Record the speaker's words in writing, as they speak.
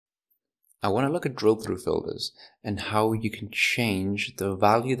I want to look at drill through filters and how you can change the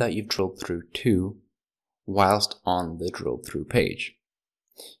value that you've drilled through to whilst on the drill through page.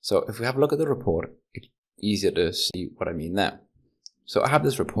 So if we have a look at the report, it's easier to see what I mean there. So I have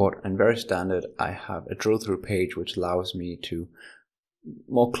this report, and very standard, I have a drill through page which allows me to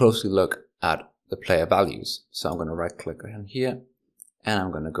more closely look at the player values. So I'm going to right click on here and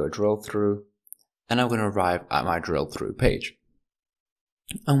I'm going to go drill through, and I'm going to arrive at my drill through page.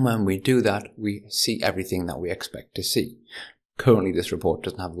 And when we do that, we see everything that we expect to see. Currently this report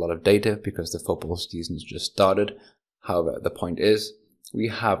doesn't have a lot of data because the football season's just started. However, the point is, we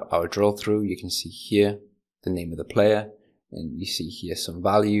have our drill through. You can see here the name of the player, and you see here some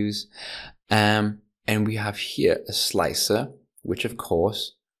values. And we have here a slicer, which of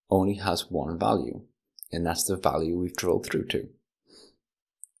course only has one value, and that's the value we've drilled through to.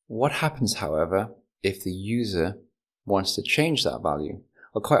 What happens, however, if the user wants to change that value?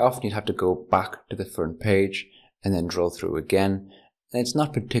 Well, quite often you'd have to go back to the front page and then drill through again, and it's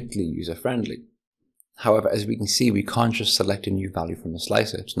not particularly user-friendly. However, as we can see, we can't just select a new value from the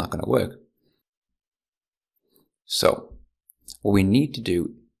slicer. It's not going to work. So what we need to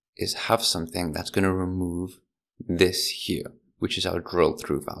do is have something that's going to remove this here, which is our drill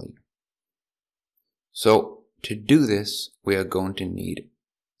through value. So to do this, we are going to need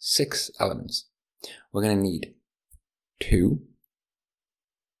 6 elements. We're going to need 2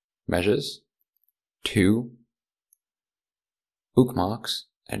 measures, 2 bookmarks,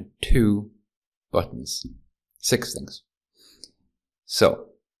 and 2 buttons. 6 things. So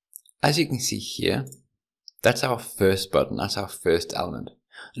as you can see here, that's our first button, that's our first element.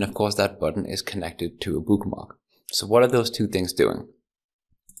 And of course that button is connected to a bookmark. So what are those 2 things doing?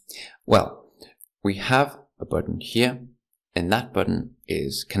 Well, we have a button here, and that button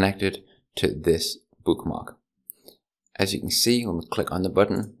is connected to this bookmark. As you can see, when we click on the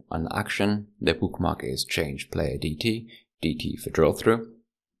button, on the action, the bookmark is change player DT, DT for drill through.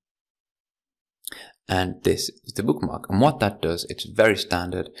 And this is the bookmark. And what that does, it's very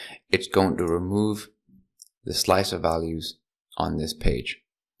standard. It's going to remove the slicer values on this page,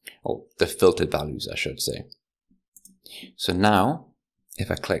 or the filtered values, I should say. So now,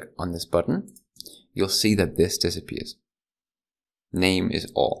 if I click on this button, you'll see that this disappears. Name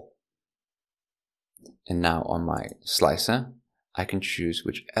is all. And now on my slicer, I can choose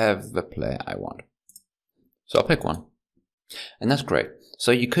whichever player I want. So I'll pick one. And that's great.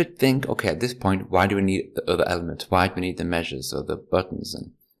 So you could think, okay, at this point, why do we need the other elements? Why do we need the measures or the buttons?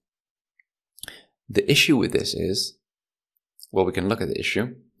 And the issue with this is, well, we can look at the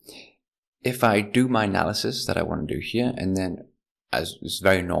issue. If I do my analysis that I want to do here, and then, as is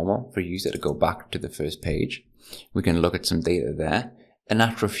very normal for a user to go back to the first page, we can look at some data there. And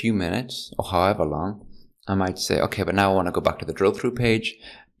after a few minutes, or however long, I might say, okay, but now I want to go back to the drill through page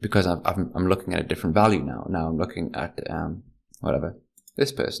because I'm looking at a different value now. Now I'm looking at, whatever,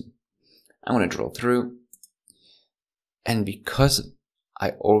 this person. I'm going to drill through. And because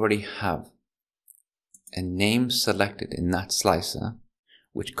I already have a name selected in that slicer,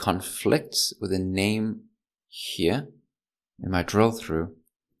 which conflicts with a name here in my drill through,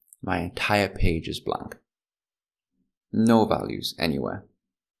 my entire page is blank. No values anywhere.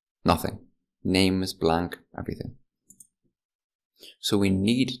 Nothing. Name is blank, everything. So we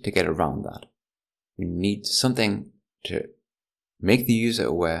need to get around that. We need something to make the user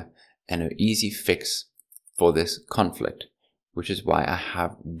aware and an easy fix for this conflict, which is why I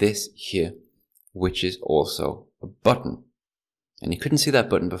have this here, which is also a button. And you couldn't see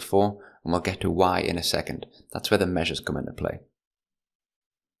that button before, and we'll get to why in a second. That's where the measures come into play.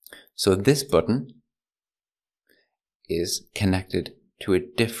 So this button is connected to a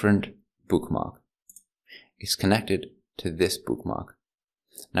different bookmark. It's connected to this bookmark.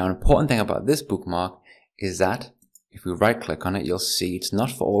 Now, an important thing about this bookmark is that if we right click on it, you'll see it's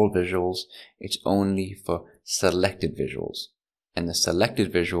not for all visuals, it's only for selected visuals. And the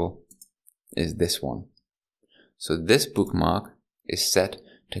selected visual is this one. So this bookmark is set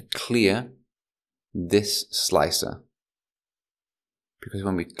to clear this slicer. Because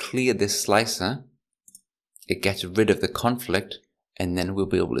when we clear this slicer, it gets rid of the conflict, and then we'll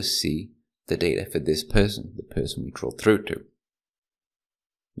be able to see the data for this person, the person we drilled through to.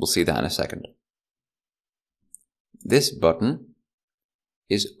 We'll see that in a second. This button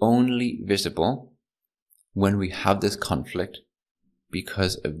is only visible when we have this conflict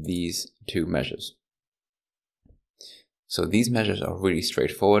because of these 2 measures. So these measures are really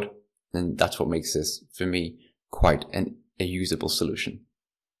straightforward, and that's what makes this, for me, quite a usable solution.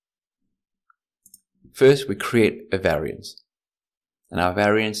 First, we create a variance. And our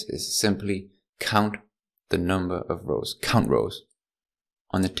variance is simply count the number of rows, count rows.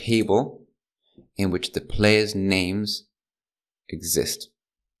 On the table, in which the players' names exist.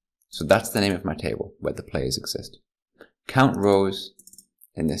 So that's the name of my table, where the players exist. Count rows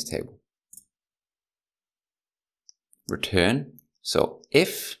in this table. Return. So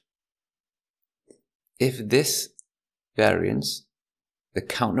if this variance, the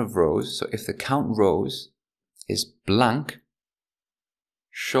count of rows, so if the count rows is blank,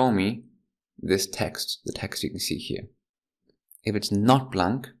 show me this text, the text you can see here. If it's not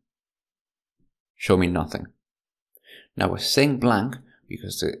blank, show me nothing. Now we're saying blank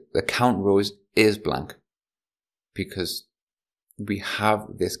because the count rows is blank, because we have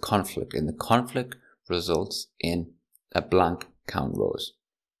this conflict, and the conflict results in a blank count rows.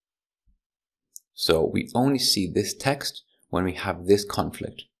 So we only see this text when we have this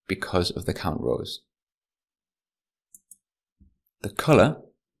conflict because of the count rows. The color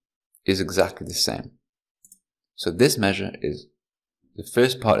is exactly the same. So this measure is, the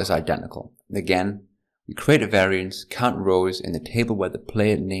first part is identical. Again, we create a variance, count rows in the table where the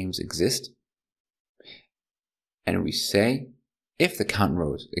player names exist, and we say if the count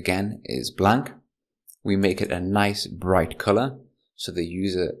rows again is blank, we make it a nice bright color so the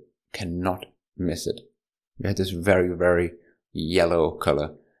user cannot miss it. We have this very, very yellow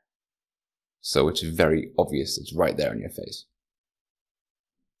color, so it's very obvious, it's right there in your face.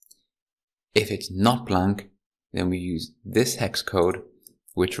 If it's not blank, then we use this hex code,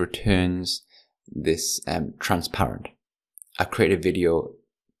 which returns this transparent. I created a video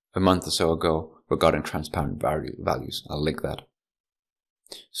a month or so ago regarding transparent values. I'll link that.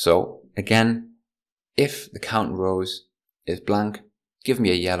 So again, if the count rows is blank, give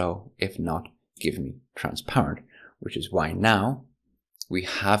me a yellow. If not, give me transparent, which is why now we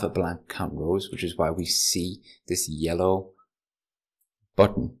have a blank count rows, which is why we see this yellow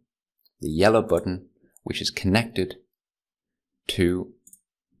button. The yellow button, which is connected to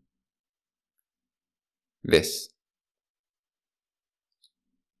this.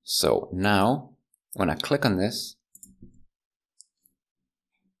 So now, when I click on this,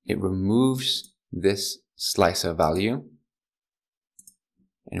 it removes this slicer value,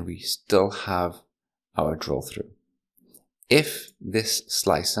 and we still have our drill through. If this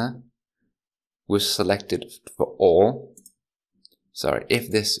slicer was selected for all, if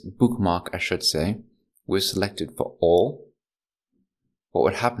this bookmark, I should say, was selected for all, what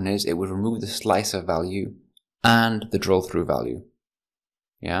would happen is it would remove the slicer value and the drill through value.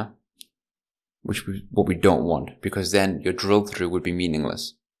 Yeah? What we don't want, because then your drill through would be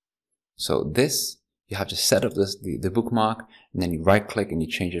meaningless. So this, you have to set up the bookmark, and then you right click and you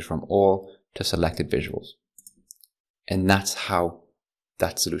change it from all to selected visuals. And that's how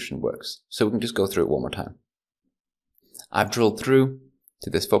that solution works. So we can just go through it one more time. I've drilled through to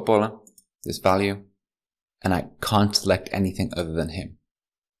this footballer, this value, and I can't select anything other than him.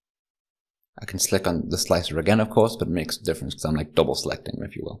 I can select on the slicer again, of course, but it makes a difference because I'm like double selecting,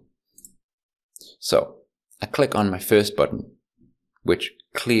 if you will. So I click on my first button, which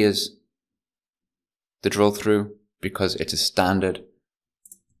clears the drill through because it's a standard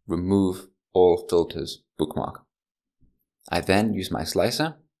remove all filters bookmark. I then use my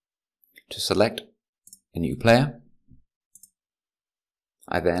slicer to select a new player.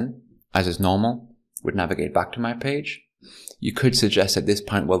 I then, as is normal, would navigate back to my page. You could suggest at this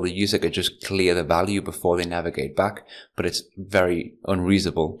point, well, the user could just clear the value before they navigate back, but it's very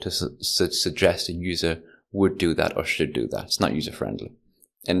unreasonable to suggest a user would do that or should do that. It's not user friendly.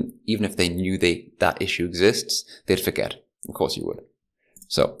 And even if they knew that issue exists, they'd forget. Of course you would.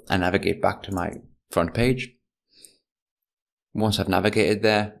 So I navigate back to my front page. Once I've navigated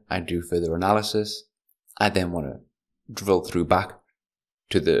there, I do further analysis. I then want to drill through back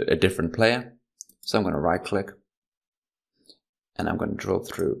to a different player. So I'm going to right click and I'm going to drill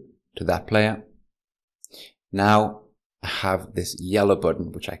through to that player. Now I have this yellow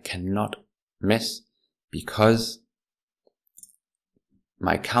button, which I cannot miss because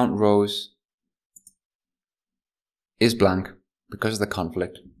my count rows is blank because of the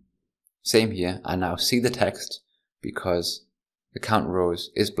conflict. Same here. I now see the text because the count rows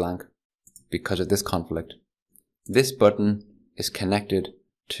is blank because of this conflict. This button is connected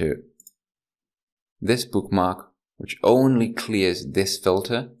to this bookmark, which only clears this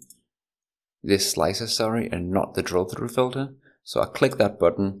filter, this slicer, sorry, and not the drill through filter. So I click that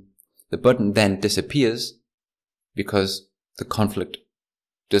button. The button then disappears because the conflict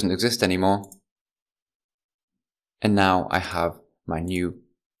doesn't exist anymore. And now I have my new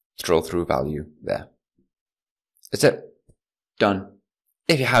drill through value there. That's it. Done.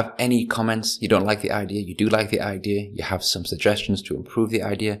 If you have any comments, you don't like the idea, you do like the idea, you have some suggestions to improve the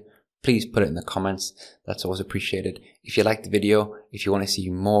idea, please put it in the comments. That's always appreciated. If you like the video, if you want to see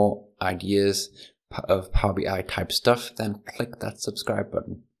more ideas of Power BI type stuff, then click that subscribe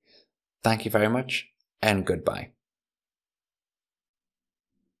button. Thank you very much, and goodbye.